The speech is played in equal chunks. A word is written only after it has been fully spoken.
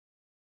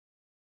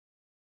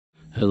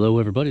Hello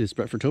everybody, this is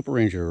Brett for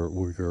TopoRanger.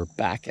 We're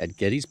back at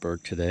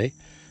Gettysburg today.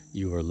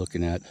 You are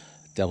looking at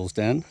Devil's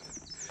Den.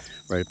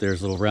 Right up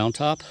there's a little round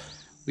top.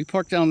 We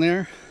parked down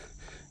there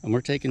and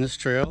we're taking this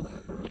trail.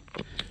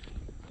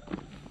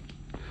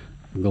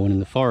 I'm going in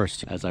the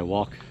forest. As I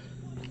walk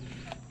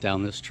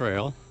down this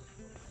trail,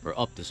 or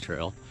up this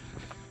trail,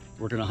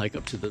 we're gonna hike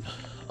up to the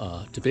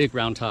big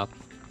round top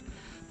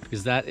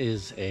because that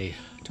is a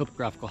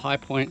topographical high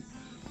point.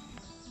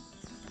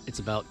 It's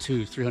about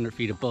 200-300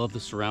 feet above the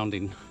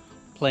surrounding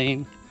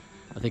plane.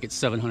 I think it's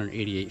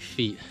 788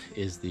 feet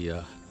is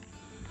the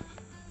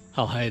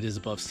how high it is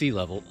above sea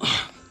level.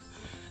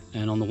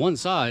 And on the one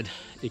side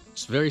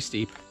it's very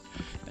steep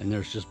and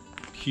there's just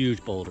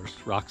huge boulders,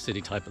 rock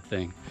city type of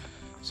thing.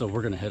 So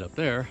we're gonna head up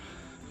there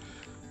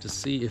to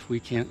see if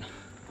we can't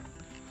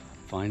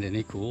find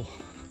any cool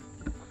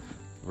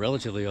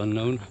relatively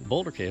unknown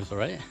boulder caves. All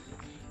right,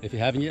 if you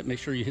haven't yet, make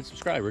sure you hit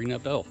subscribe, ring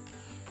that bell,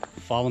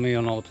 follow me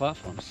on all the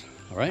platforms.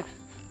 All right,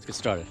 let's get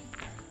started.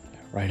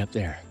 Right up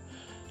there,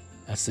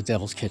 that's the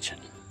Devil's Kitchen.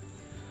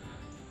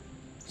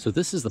 So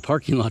this is the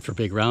parking lot for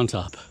Big Round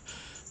Top,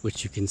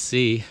 which you can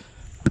see,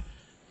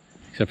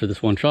 except for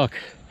this one truck,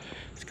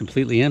 it's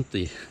completely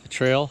empty. The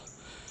trail,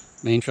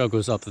 main trail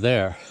goes up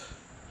there.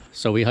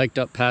 So we hiked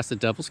up past the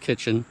Devil's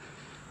Kitchen.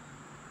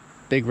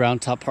 Big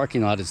Round Top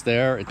parking lot is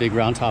there. Big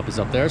Round Top is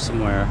up there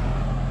somewhere.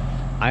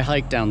 I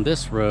hiked down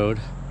this road,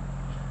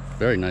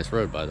 very nice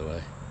road by the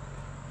way.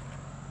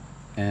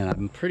 And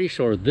I'm pretty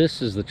sure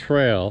this is the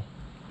trail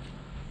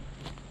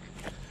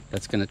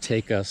that's going to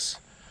take us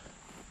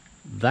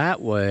that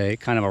way,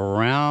 kind of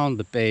around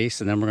the base,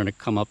 and then we're going to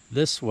come up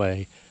this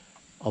way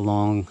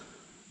along,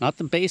 not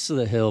the base of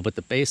the hill, but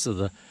the base of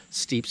the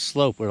steep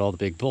slope where all the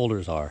big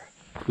boulders are.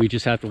 We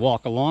just have to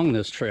walk along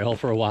this trail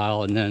for a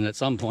while and then at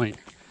some point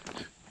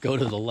go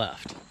to the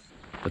left.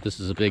 But this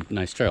is a big,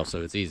 nice trail,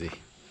 so it's easy.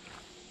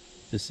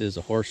 This is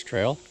a horse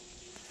trail.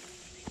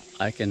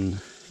 I can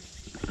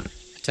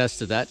attest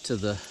to that, to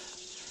the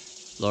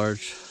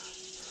large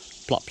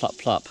plop, plop,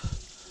 plop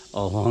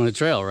all along the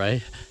trail,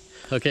 right?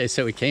 Okay,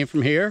 so we came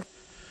from here.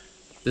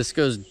 This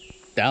goes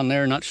down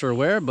there, not sure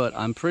where, but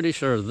I'm pretty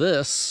sure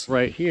this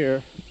right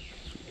here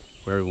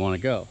where we want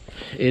to go.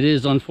 It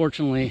is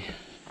unfortunately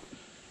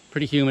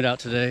pretty humid out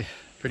today,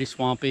 pretty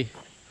swampy.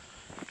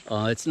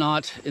 It's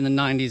not in the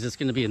 90s, it's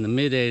going to be in the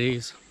mid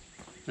 80s.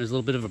 There's a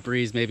little bit of a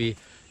breeze, maybe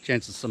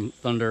chance of some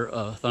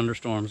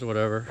thunderstorms or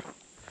whatever.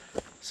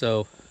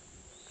 So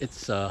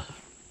it's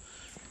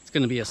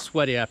going to be a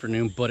sweaty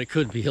afternoon, but it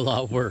could be a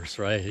lot worse,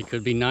 right? It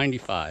could be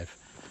 95,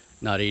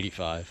 not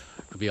 85.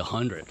 It could be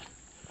 100.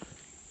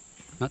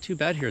 Not too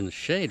bad here in the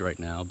shade right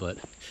now, but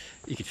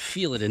you could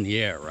feel it in the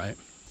air, right?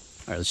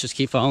 All right, let's just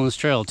keep following this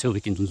trail until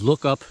we can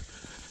look up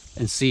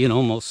and see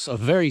a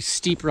very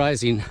steep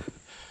rising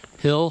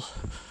hill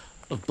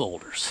of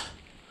boulders.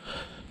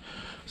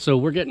 So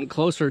we're getting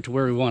closer to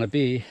where we want to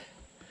be,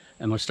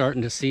 and we're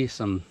starting to see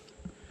some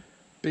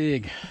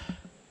big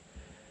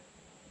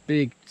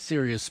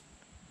serious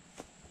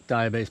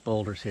diabase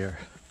boulders here,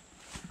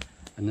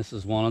 and this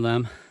is one of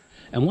them.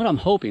 And what I'm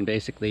hoping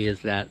basically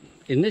is that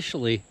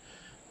initially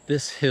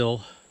this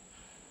hill,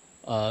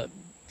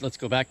 let's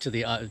go back to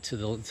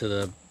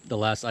the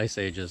last ice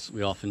ages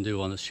we often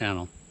do on this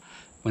channel,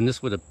 when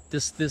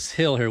this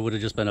hill here would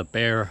have just been a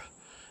bare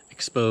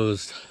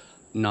exposed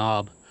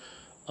knob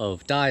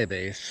of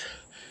diabase,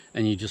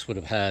 and you just would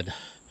have had,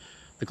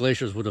 the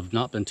glaciers would have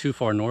not been too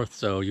far north,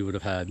 so you would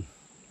have had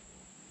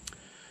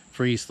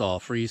freeze thaw,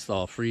 freeze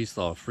thaw, freeze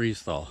thaw,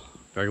 freeze thaw,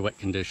 very wet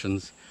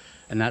conditions.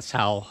 And that's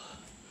how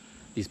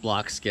these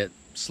blocks get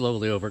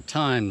slowly over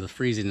time. The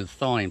freezing and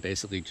thawing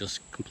basically just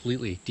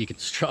completely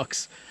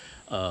deconstructs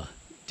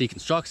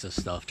this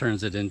stuff,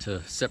 turns it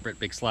into separate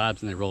big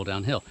slabs, and they roll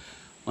downhill.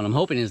 What I'm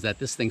hoping is that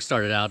this thing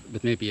started out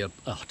with maybe a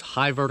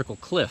high vertical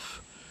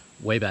cliff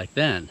way back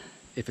then.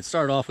 If it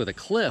started off with a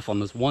cliff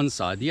on this one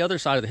side, the other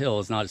side of the hill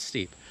is not as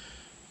steep.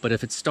 But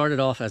if it started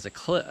off as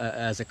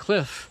a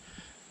cliff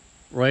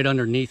right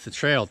underneath the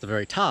trail at the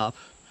very top,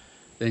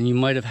 then you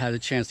might have had a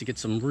chance to get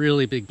some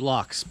really big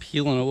blocks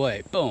peeling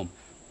away. Boom,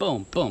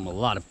 boom, boom. A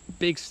lot of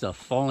big stuff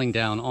falling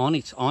down on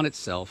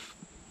itself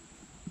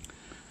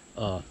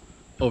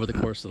over the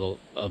course of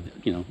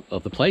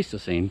the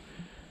Pleistocene.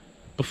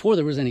 Before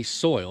there was any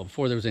soil,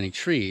 before there was any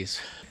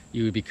trees,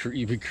 you'd be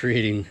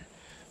creating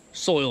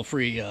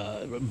soil-free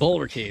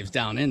boulder caves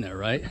down in there,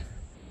 right?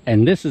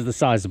 And this is the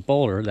size of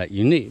boulder that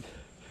you need.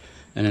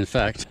 And in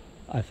fact,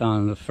 I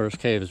found the first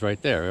cave is right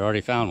there. I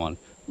already found one.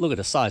 Look at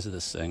the size of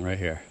this thing right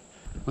here.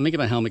 Let me get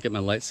my helmet, get my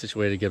lights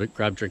situated,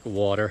 grab a drink of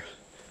water,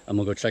 and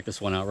we'll go check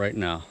this one out right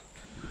now.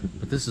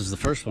 But this is the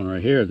first one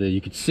right here that you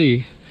could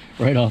see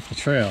right off the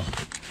trail.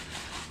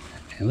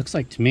 And it looks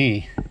like to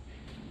me,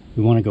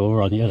 we want to go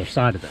over on the other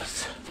side of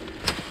this.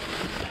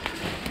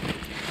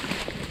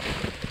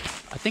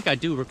 I think I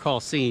do recall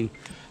seeing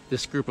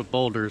this group of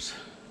boulders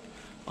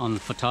on the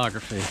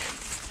photography.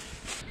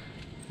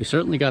 We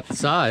certainly got the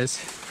size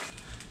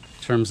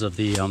in terms of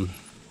the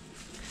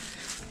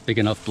big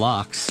enough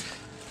blocks.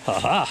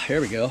 Haha,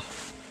 here we go.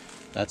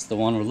 That's the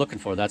one we're looking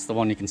for. That's the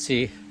one you can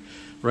see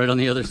Right on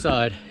the other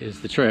side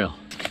is the trail.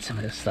 Get some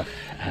of this stuff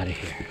out of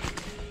here.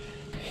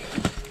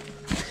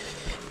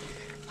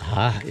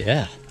 Ah,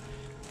 yeah.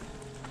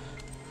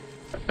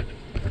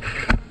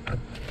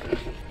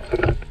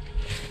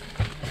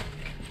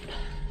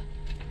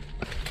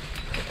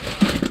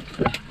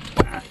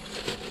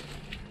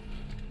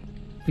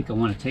 I think I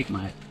want to take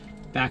my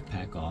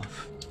backpack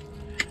off.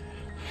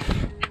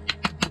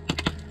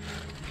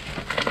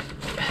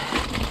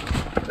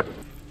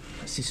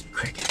 I see some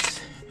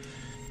crickets.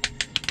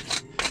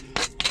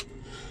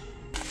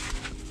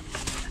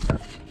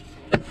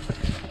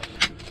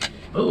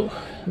 Oh,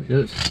 look at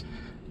those.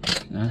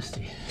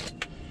 Nasty.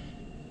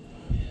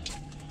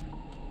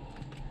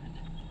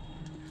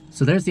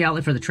 So there's the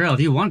outlet for the trail.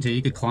 If you want to,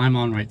 you could climb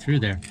on right through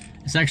there.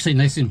 It's actually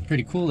nice and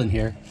pretty cool in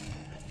here.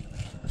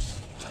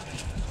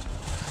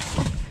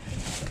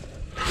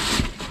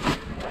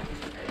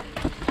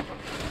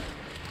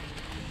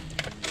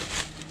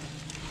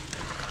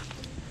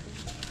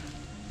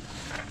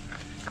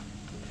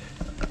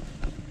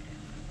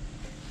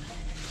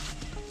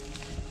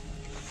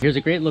 Here's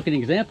a great looking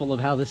example of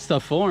how this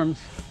stuff forms.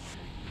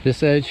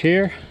 This edge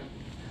here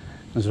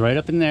was right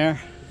up in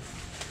there.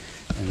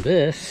 And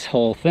this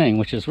whole thing,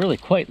 which is really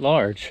quite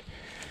large,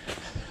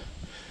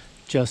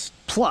 just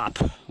plop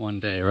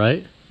one day,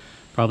 right?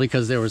 Probably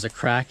because there was a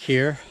crack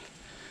here.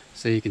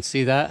 So you can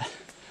see that.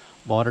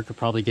 Water could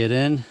probably get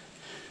in.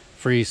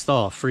 Freeze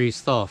thaw,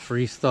 freeze thaw,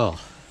 freeze thaw.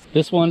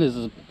 This one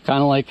is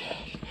kind of like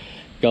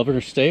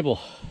Governor's Stable.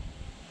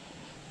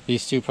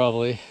 These two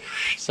probably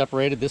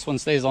separated. This one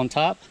stays on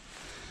top.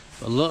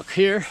 But look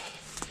here,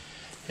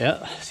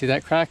 yeah, see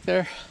that crack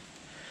there?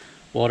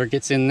 Water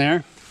gets in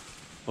there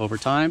over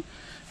time.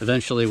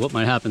 Eventually what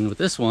might happen with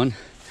this one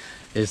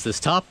is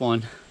this top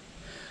one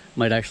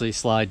might actually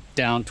slide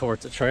down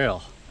towards the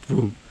trail.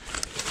 Boom.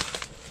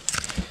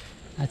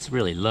 That's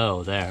really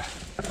low there.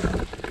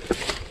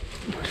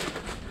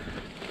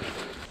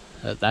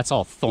 That's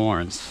all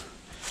thorns.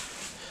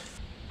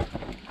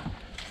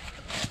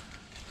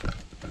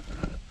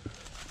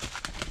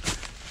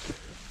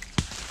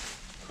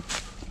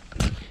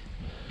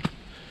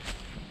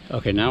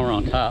 Okay, now we're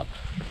on top.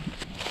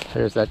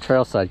 There's that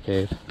trailside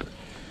cave.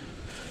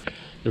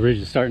 The ridge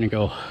is starting to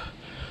go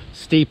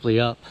steeply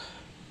up.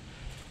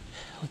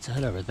 What's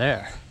that over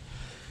there?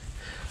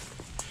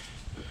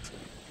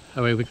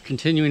 Anyway, we're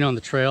continuing on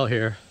the trail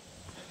here,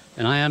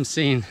 and I am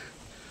seeing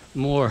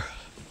more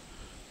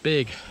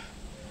big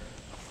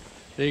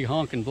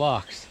honking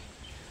blocks,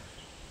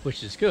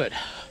 which is good.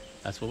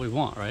 That's what we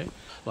want, right?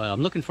 But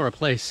I'm looking for a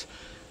place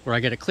where I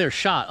get a clear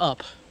shot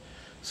up,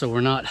 so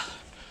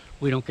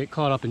we don't get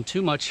caught up in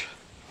too much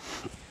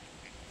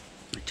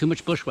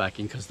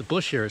bushwhacking, because the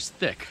bush here is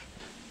thick.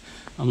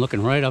 I'm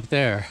looking right up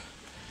there.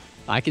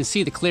 I can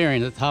see the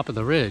clearing at the top of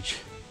the ridge.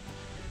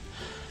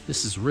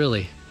 This is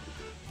really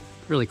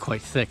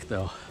quite thick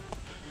though.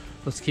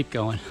 Let's keep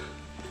going.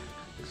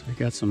 So we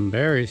got some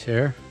berries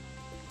here.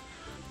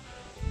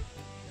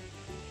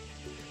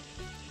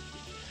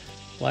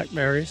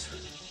 Blackberries.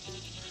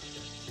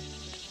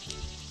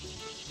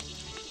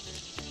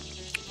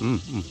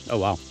 Oh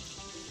wow.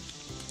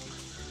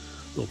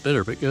 A little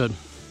bitter, but good.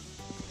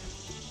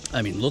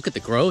 I mean, look at the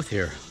growth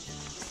here.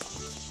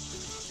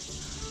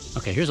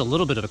 Okay, here's a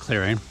little bit of a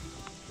clearing.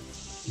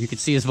 You can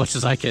see as much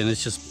as I can,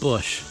 it's just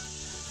bush.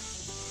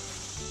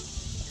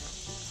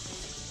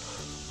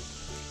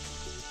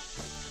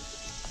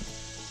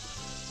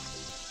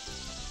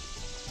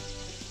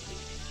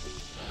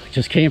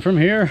 Just came from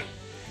here.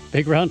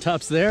 Big round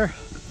top's there.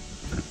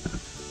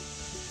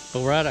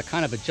 But we're at a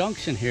kind of a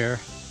junction here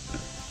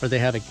where they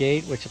have a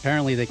gate, which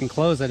apparently they can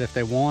close it if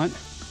they want.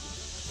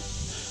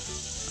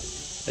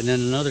 And then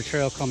another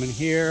trail coming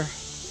here,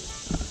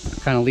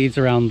 kind of leads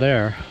around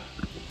there.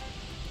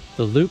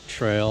 The loop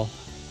trail,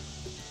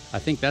 I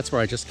think that's where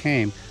I just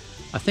came.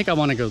 I think I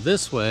want to go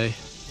this way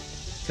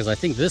because I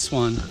think this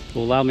one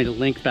will allow me to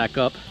link back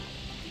up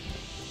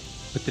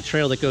with the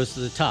trail that goes to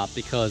the top,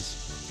 because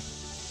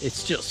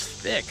it's just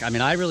thick. I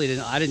mean,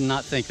 I did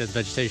not think that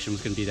vegetation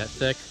was going to be that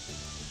thick.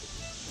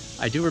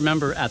 I do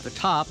remember at the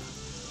top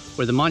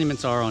where the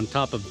monuments are on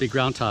top of Big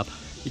Round Top,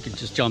 you can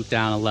just jump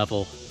down a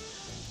level,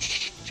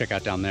 check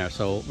out down there.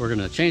 So we're going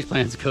to change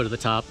plans to go to the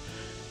top,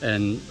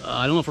 and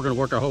I don't know if we're going to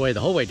work our whole way the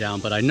whole way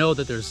down, but I know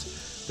that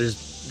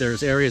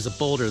there's areas of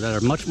Boulder that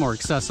are much more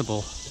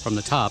accessible from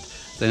the top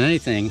than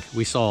anything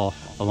we saw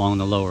along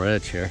the lower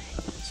edge here.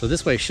 So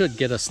this way should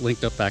get us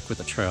linked up back with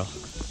the trail.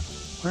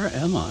 Where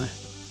am I?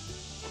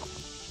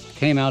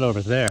 Came out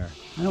over there.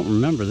 I don't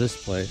remember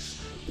this place.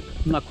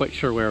 I'm not quite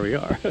sure where we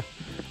are.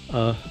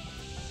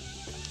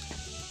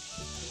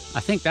 I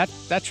think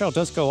that trail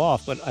does go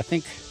off, but I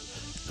think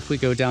if we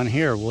go down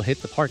here, we'll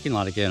hit the parking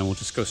lot again and we'll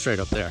just go straight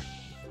up there.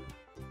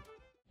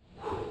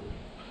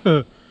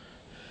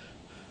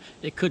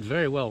 It could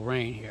very well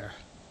rain here.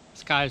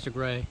 Skies are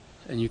gray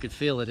and you could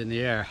feel it in the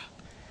air.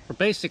 We're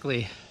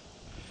basically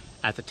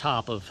at the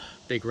top of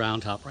Big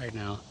Round Top right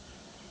now.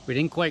 We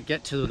didn't quite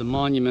get to the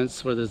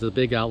monuments where there's a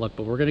big outlook,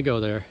 but we're gonna go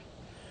there.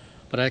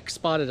 But I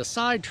spotted a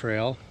side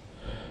trail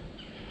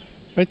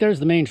Right there's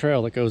the main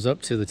trail that goes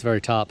up to the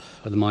very top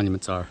where the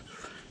monuments are.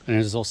 And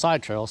there's this little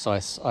side trail, so I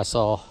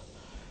saw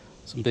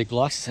some big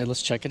blocks. I said,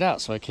 let's check it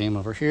out. So I came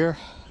over here.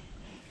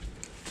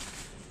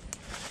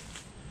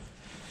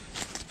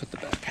 Let's put the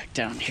backpack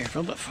down here a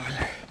little bit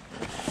farther.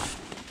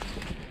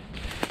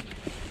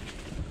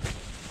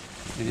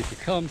 And if you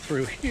come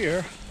through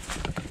here,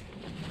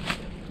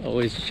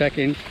 always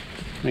checking,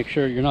 make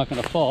sure you're not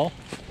going to fall.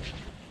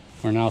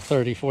 We're now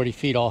 30, 40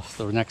 feet off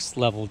the next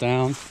level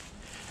down.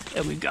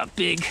 And we've got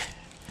big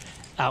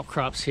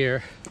outcrops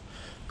here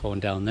going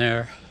down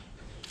there.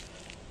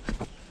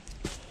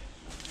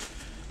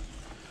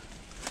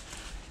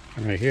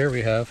 And right here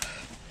we have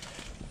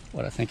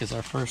what I think is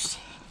our first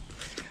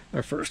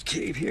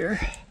cave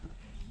here.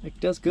 It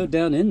does go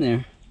down in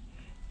there.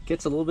 It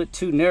gets a little bit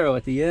too narrow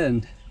at the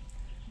end.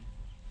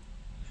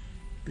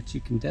 But you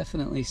can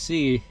definitely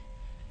see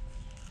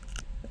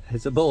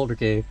it's a boulder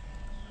cave.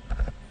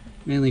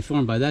 Mainly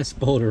formed by this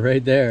boulder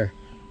right there,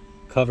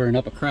 covering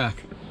up a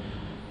crack.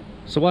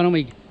 So why don't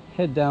we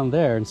head down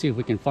there and see if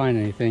we can find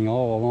anything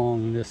all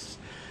along this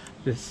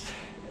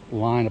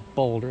line of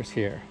boulders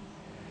here.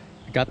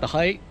 We got the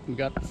height, we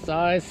got the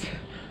size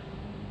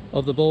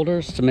of the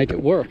boulders to make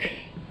it work.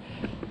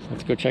 So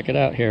let's go check it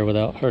out here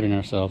without hurting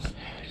ourselves.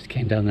 Just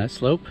came down that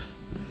slope.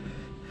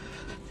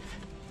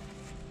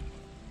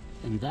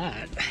 And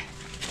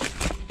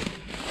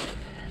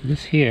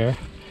this here,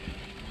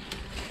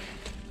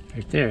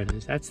 right there it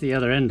is. That's the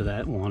other end of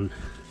that one.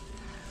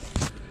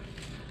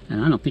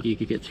 And I don't think you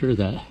could get through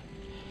that.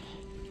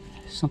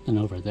 There's something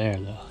over there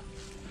though.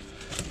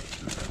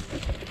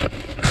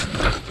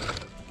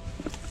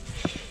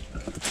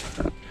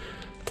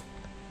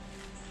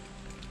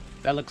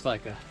 That looks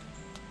like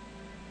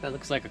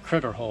a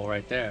critter hole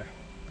right there.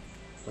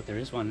 But there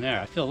is one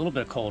there. I feel a little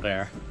bit of cold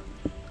air.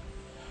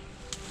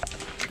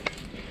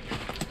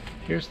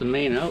 Here's the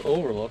main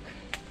overlook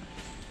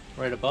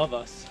right above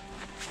us.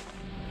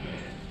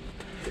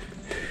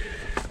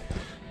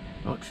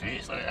 Oh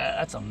jeez, look at that.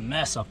 That's a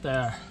mess up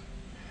there.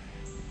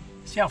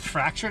 See how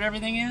fractured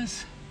everything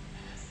is?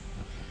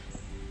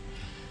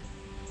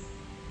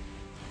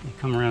 You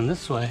come around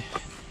this way.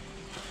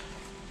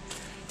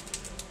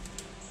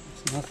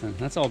 It's nothing.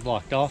 That's all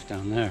blocked off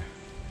down there.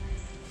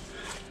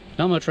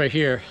 Not much right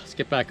here. Let's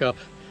get back up,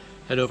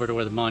 head over to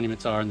where the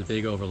monuments are and the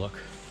big overlook.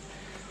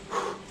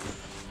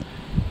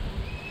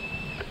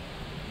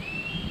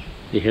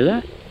 You hear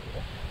that?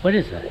 What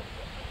is that?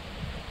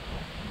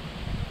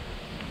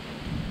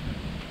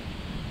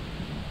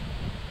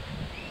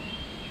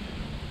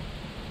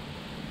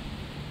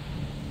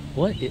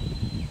 What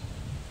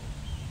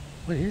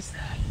is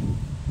that?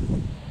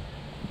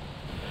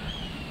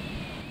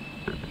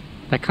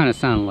 That kind of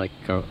sounded like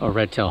a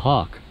red-tailed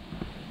hawk.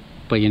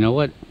 But you know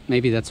what?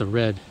 Maybe that's a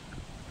red.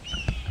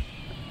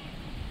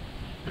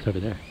 It's over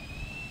there.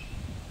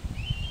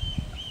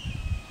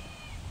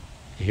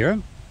 You hear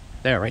him?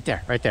 There, right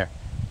there, right there.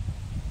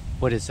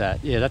 What is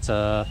that? Yeah, that's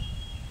a...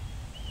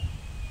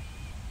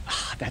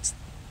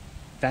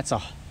 That's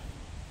a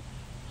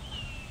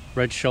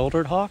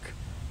red-shouldered hawk.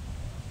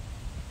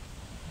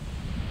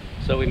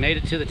 So we made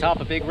it to the top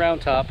of Big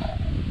Round Top.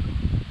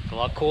 It's a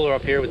lot cooler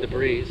up here with the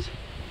breeze.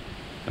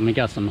 And we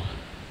got some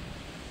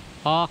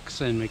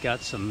hawks and we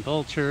got some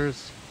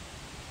vultures.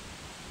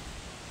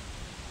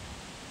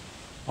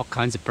 All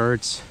kinds of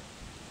birds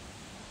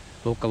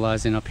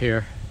vocalizing up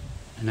here.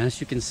 And as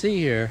you can see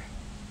here,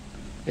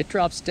 it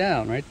drops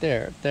down right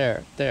there,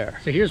 there.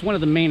 So here's one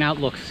of the main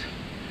outlooks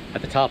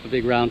at the top of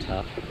Big Round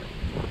Top.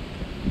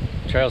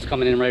 Trail's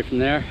coming in right from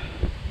there.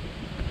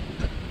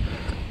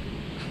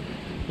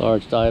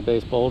 Large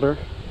diabase boulder.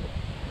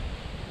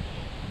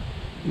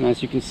 And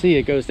as you can see,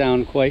 it goes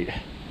down quite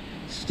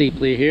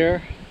steeply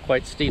here,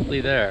 quite steeply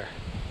there.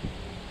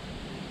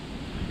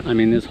 I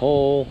mean, this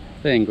whole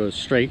thing goes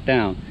straight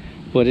down,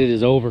 but it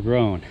is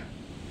overgrown.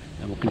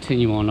 And we'll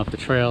continue on up the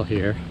trail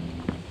here.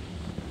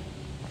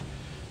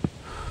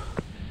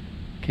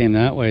 Came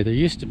that way. There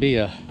used to be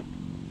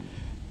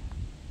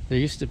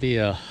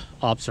a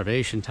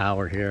observation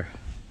tower here.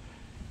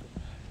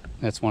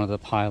 That's one of the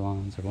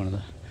pylons, or one of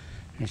the...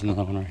 Here's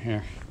another one right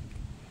here.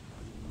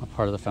 A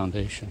part of the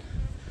foundation.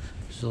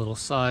 There's a little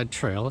side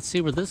trail. Let's see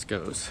where this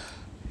goes.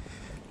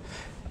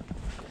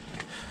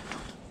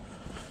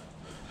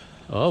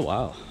 Oh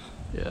wow.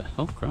 Yeah.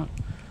 Oh crap.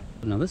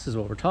 Now this is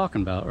what we're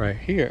talking about right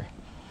here.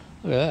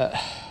 Look at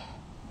that.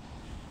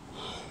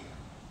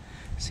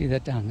 See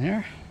that down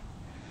there?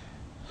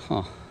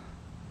 Huh.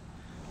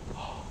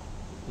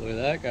 Look at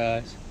that,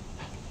 guys.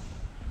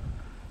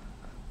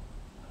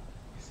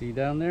 See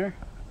down there?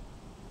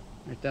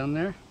 Right down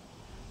there?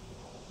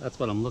 That's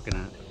what I'm looking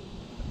at.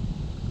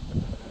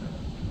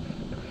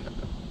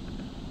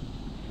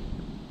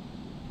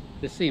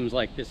 This seems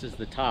like this is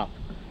the top.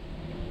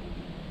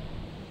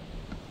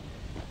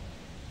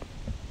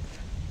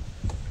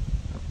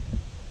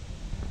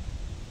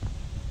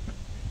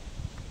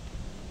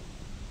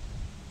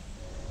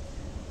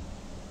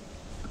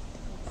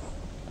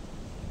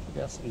 We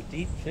got some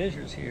deep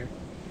fissures here.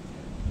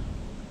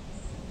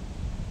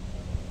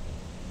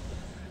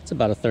 That's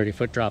about a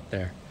 30-foot drop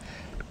there.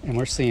 And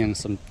we're seeing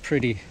some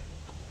pretty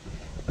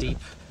deep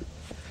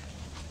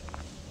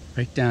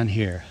right down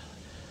here.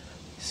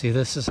 See,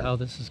 this is how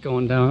this is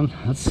going down.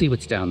 Let's see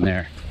what's down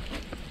there.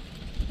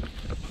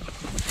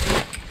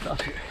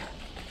 Up here.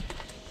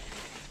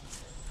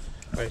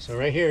 All right, so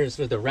right here is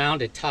with the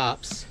rounded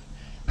tops.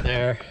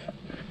 There,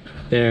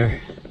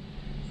 there,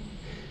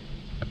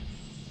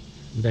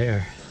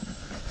 there.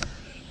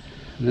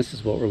 And this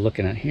is what we're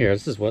looking at here.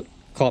 This is what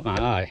caught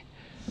my eye.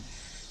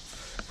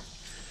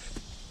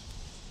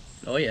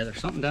 Oh yeah, there's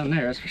something down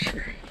there, that's for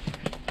sure.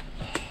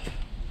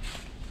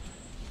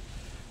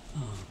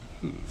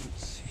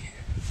 Let's see.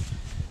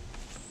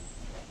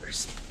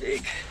 There's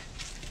big.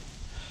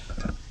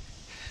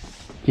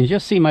 Can you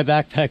just see my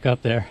backpack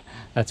up there?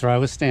 That's where I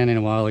was standing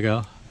a while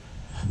ago.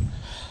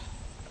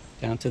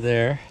 Down to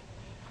there.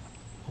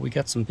 We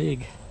got some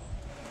big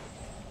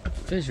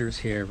fissures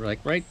here, like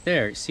right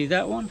there. You see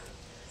that one?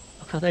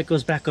 Look how that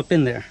goes back up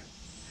in there.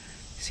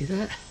 See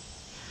that?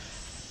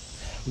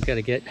 We got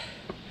to get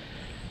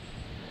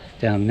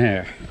down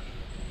there.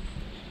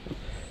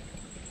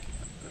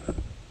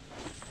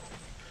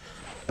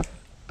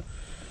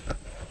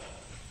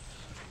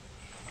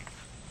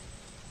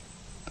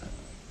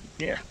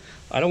 Yeah,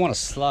 I don't want to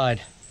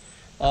slide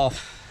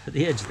off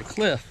the edge of the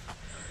cliff,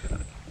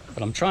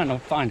 but I'm trying to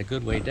find a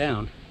good way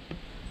down.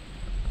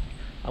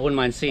 I wouldn't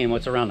mind seeing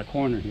what's around the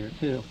corner here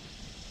too.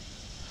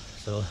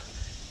 So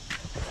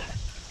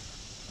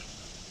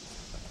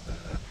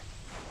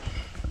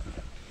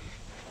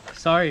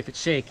sorry if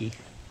it's shaky.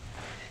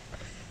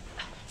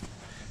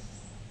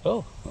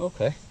 Oh,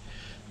 okay.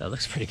 That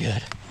looks pretty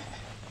good.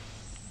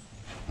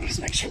 Let's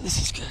make sure this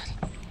is good.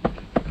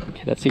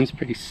 Okay, that seems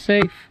pretty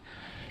safe.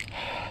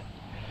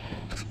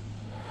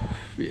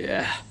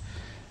 Yeah.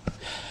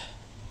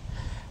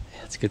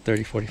 It's a good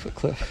 30-40 foot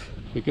cliff.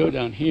 If we go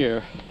down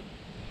here,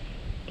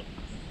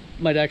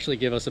 might actually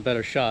give us a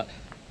better shot.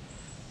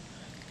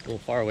 A little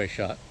far away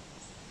shot.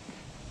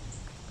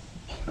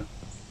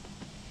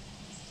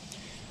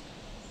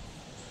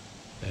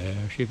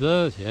 There she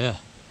blows, yeah.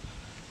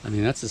 I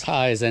mean, that's as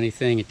high as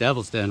anything at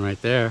Devil's Den right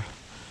there.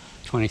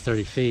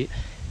 20-30 feet.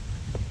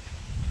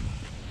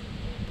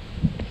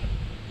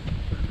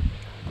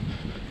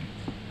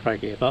 Probably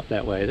gave up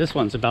that way. This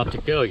one's about to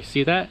go. You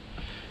see that?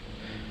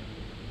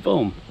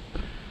 Boom.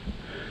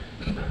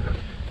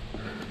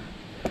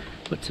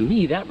 But to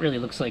me, that really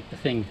looks like the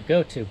thing to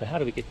go to. But how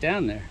do we get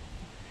down there?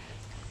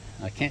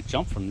 I can't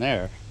jump from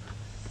there.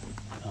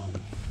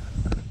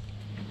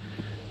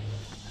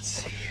 Let's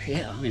see.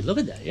 Yeah, I mean, look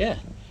at that. Yeah.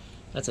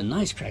 That's a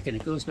nice crack, and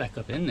it goes back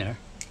up in there.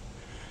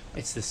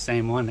 It's the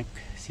same one.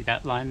 See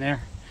that line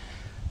there?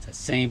 It's that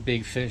same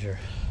big fissure.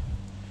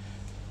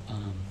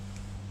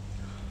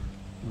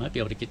 Might be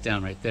able to get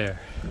down right there.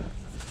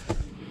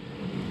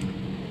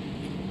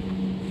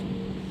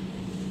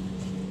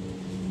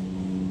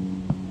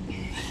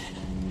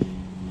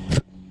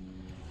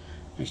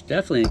 There's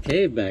definitely a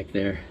cave back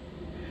there.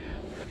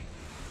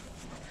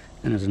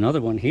 And there's another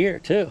one here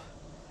too.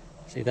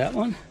 See that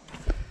one?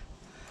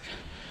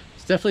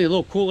 It's definitely a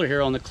little cooler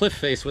here on the cliff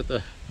face with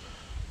the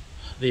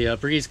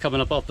breeze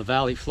coming up off the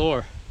valley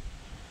floor.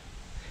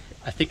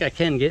 I think I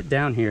can get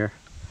down here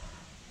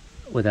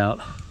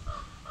without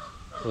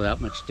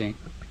much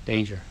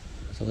danger.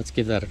 So let's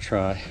give that a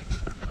try.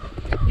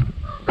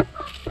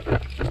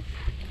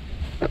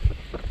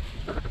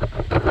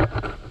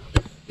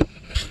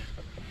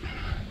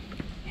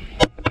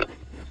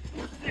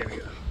 There we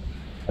go.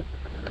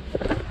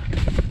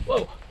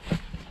 Whoa.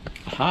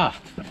 Aha.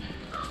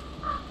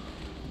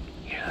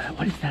 Yeah,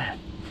 what is that?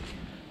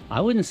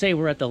 I wouldn't say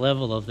we're at the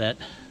level of the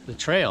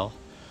trail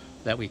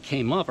that we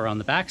came up or on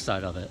the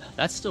backside of it.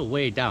 That's still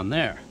way down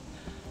there.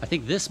 I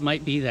think this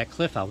might be that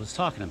cliff I was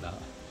talking about,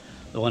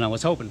 the one I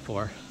was hoping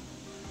for.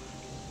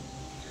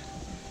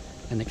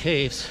 And the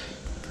caves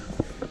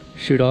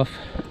shoot off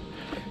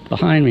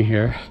behind me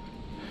here.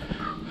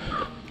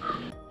 All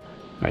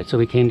right, so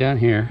we came down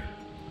here.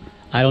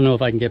 I don't know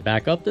if I can get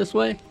back up this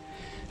way.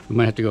 We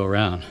might have to go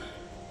around.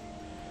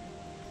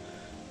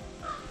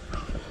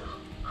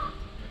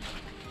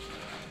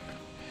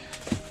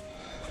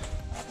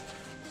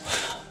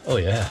 Oh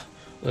yeah,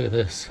 look at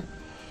this.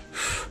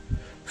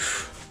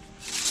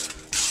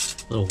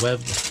 Little web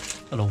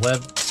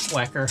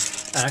whacker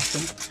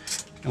action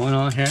going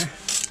on here.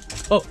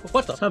 Oh,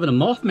 what the? Having a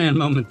Mothman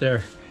moment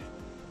there.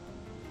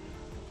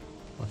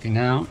 Looking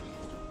out,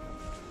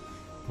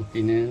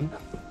 looking in.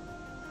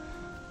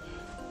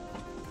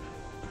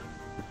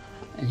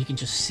 And you can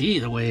just see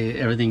the way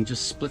everything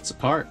just splits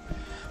apart.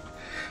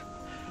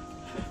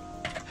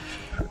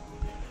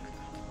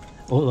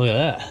 Oh, look at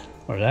that.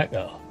 Where'd that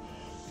go?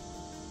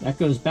 That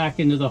goes back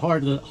into the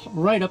heart of the,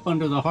 right up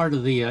under the heart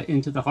of the,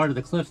 into the heart of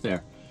the cliff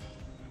there.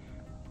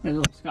 There's a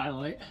little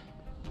skylight.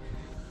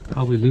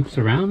 Probably loops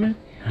around it.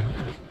 I don't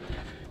know.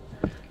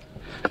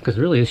 Because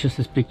really it's just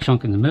this big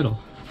chunk in the middle.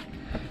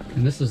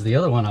 And this is the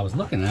other one I was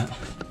looking at.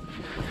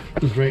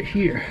 It was right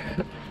here.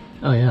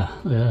 Oh yeah,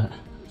 look at that.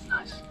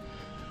 Nice.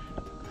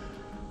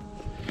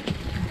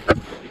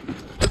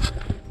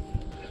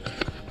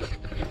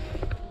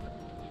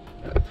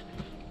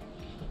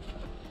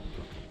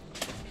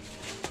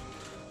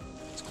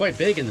 quite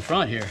big in the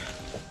front here.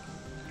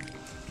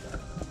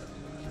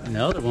 And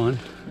the other one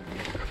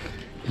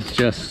is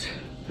just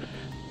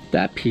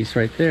that piece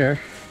right there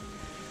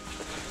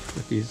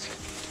with these,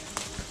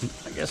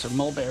 I guess, are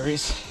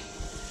mulberries.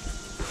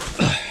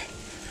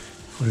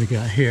 What do we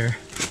got here?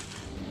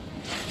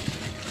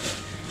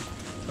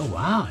 Oh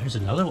wow, here's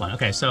another one.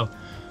 Okay, so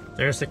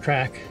there's the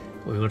crack.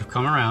 We would have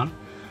come around,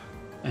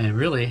 and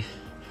really,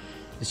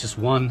 it's just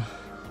one.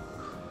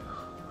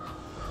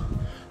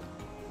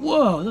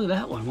 Whoa, look at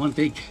that one. One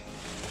big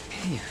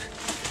cave.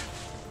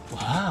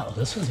 Wow,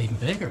 this one's even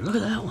bigger. Look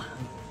at that one.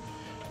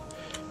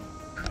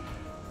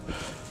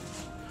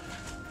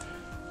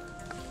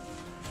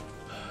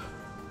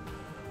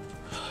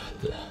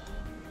 Yeah,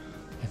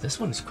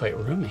 this one is quite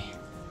roomy.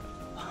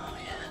 Oh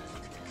yeah,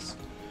 look at this.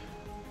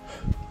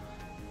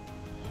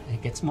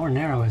 It gets more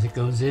narrow as it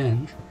goes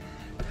in.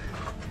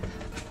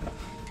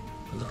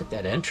 But look at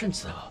that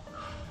entrance though.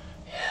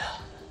 Yeah.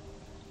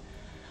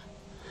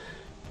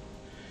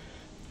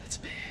 That's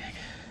big.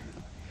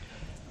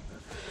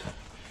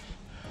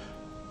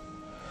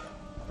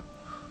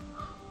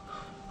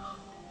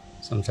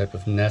 Some type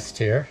of nest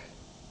here.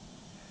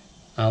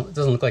 It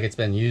doesn't look like it's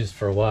been used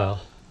for a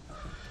while.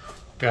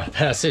 Got a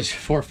passage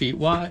 4 feet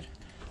wide.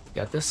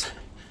 Got this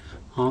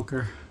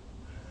honker.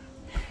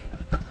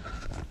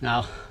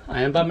 Now,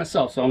 I am by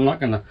myself, so I'm not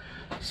gonna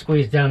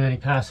squeeze down any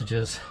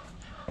passages.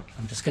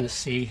 I'm just gonna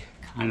see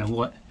kind of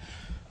what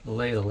the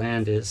lay of the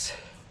land is.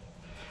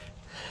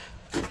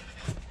 All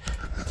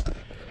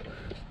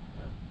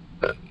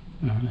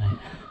right.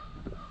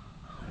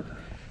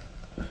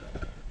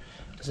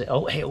 Does it,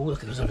 oh, hey, oh,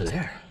 look, it was over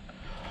there.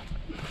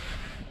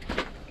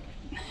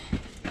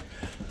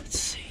 Let's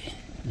see.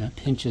 That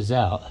pinches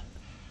out.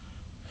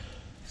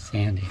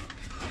 Sandy.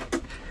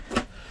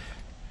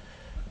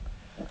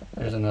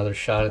 There's another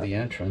shot of the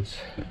entrance.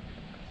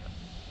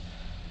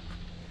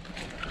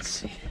 Let's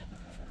see.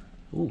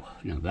 Ooh,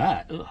 now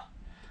that. Ugh.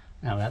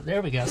 Now that,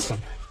 there we got some.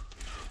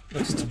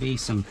 Looks to be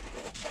some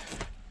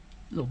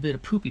little bit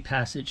of poopy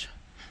passage.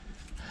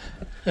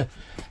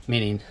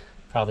 Meaning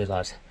probably a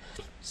lot of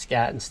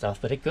scat and stuff,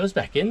 but it goes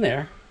back in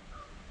there.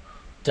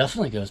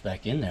 Definitely goes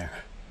back in there.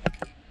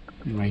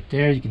 And right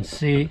there you can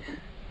see.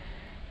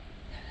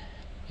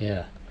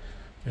 Yeah,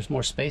 there's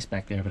more space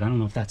back there, but I don't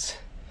know if that's.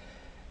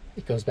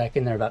 It goes back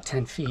in there about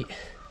 10 feet.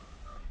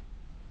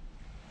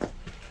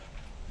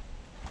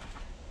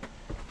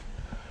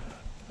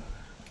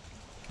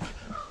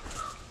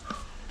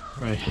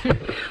 Right.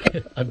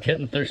 I'm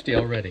getting thirsty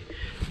already.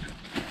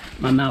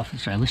 My mouth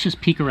is dry. Let's just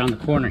peek around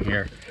the corner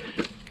here.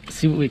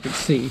 See what we can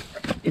see.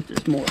 If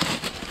there's more.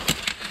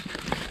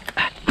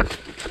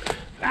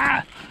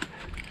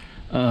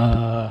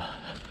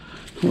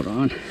 Hold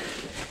on.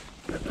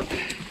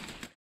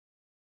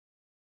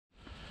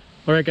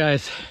 All right,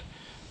 guys.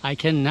 I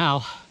can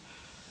now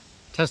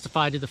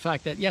testify to the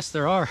fact that yes,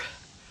 there are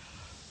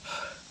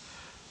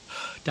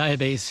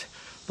diabase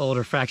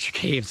boulder fracture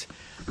caves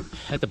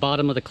at the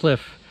bottom of the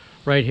cliff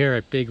right here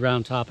at Big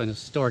Round Top in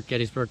historic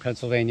Gettysburg,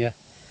 Pennsylvania.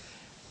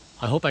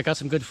 I hope I got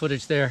some good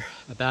footage there.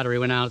 My battery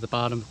went out at the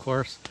bottom, of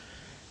course,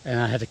 and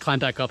I had to climb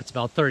back up. It's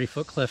about a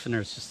 30-foot cliff, and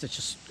it's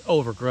just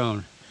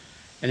overgrown,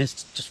 and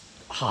it's just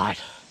hot.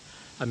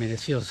 I mean,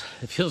 it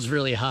feels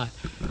really hot.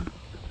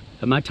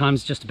 But my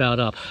time's just about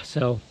up.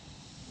 So,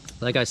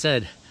 like I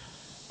said,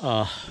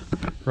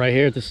 right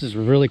here, this is a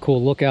really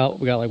cool lookout.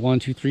 We got like 1,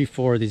 2, 3,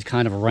 4 of these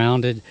kind of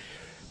rounded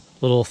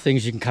little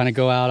things you can kind of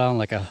go out on,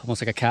 like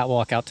almost like a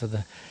catwalk out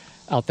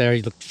there.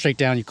 You look straight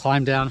down, you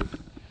climb down.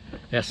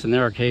 Yes, and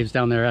there are caves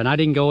down there, and I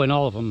didn't go in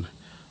all of them.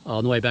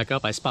 On the way back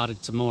up, I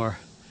spotted some more.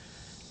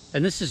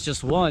 And this is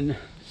just one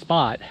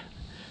spot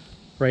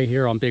right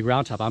here on Big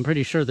Round Top. I'm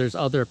pretty sure there's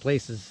other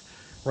places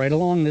right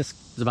along this.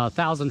 There's about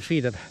 1,000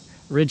 feet of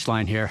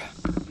ridgeline here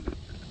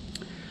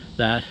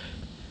that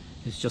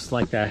is just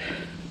like that.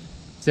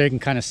 So you can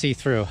kind of see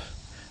through.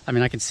 I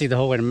mean, I can see the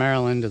whole way to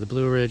Maryland, to the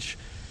Blue Ridge.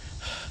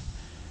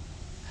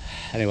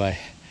 Anyway,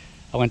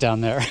 I went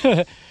down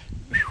there.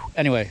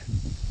 Anyway,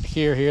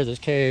 here, there's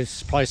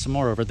caves, probably some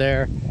more over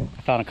there.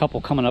 I found a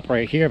couple coming up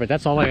right here, but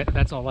that's all I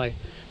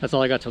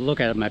got to look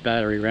at. My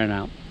battery ran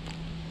out.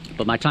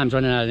 But my time's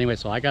running out anyway,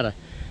 so I gotta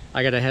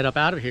head up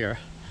out of here.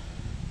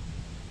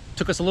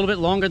 Took us a little bit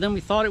longer than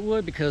we thought it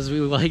would because we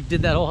like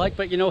did that whole hike,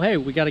 but you know, hey,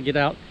 we gotta get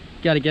out,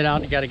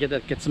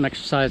 and get some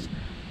exercise.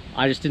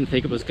 I just didn't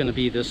think it was gonna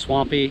be this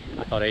swampy.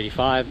 I thought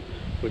 85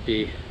 would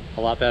be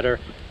a lot better.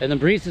 And the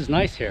breeze is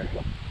nice here.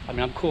 I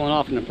mean, I'm cooling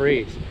off in the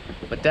breeze,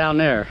 but down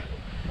there,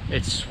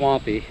 it's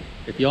swampy.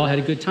 If y'all had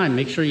a good time,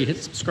 make sure you hit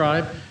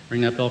subscribe,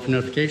 ring that bell for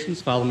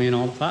notifications, follow me on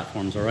all the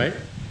platforms, all right?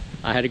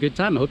 I had a good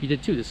time. I hope you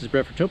did too. This is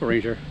Brett for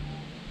TopoRanger,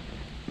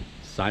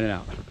 signing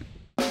out.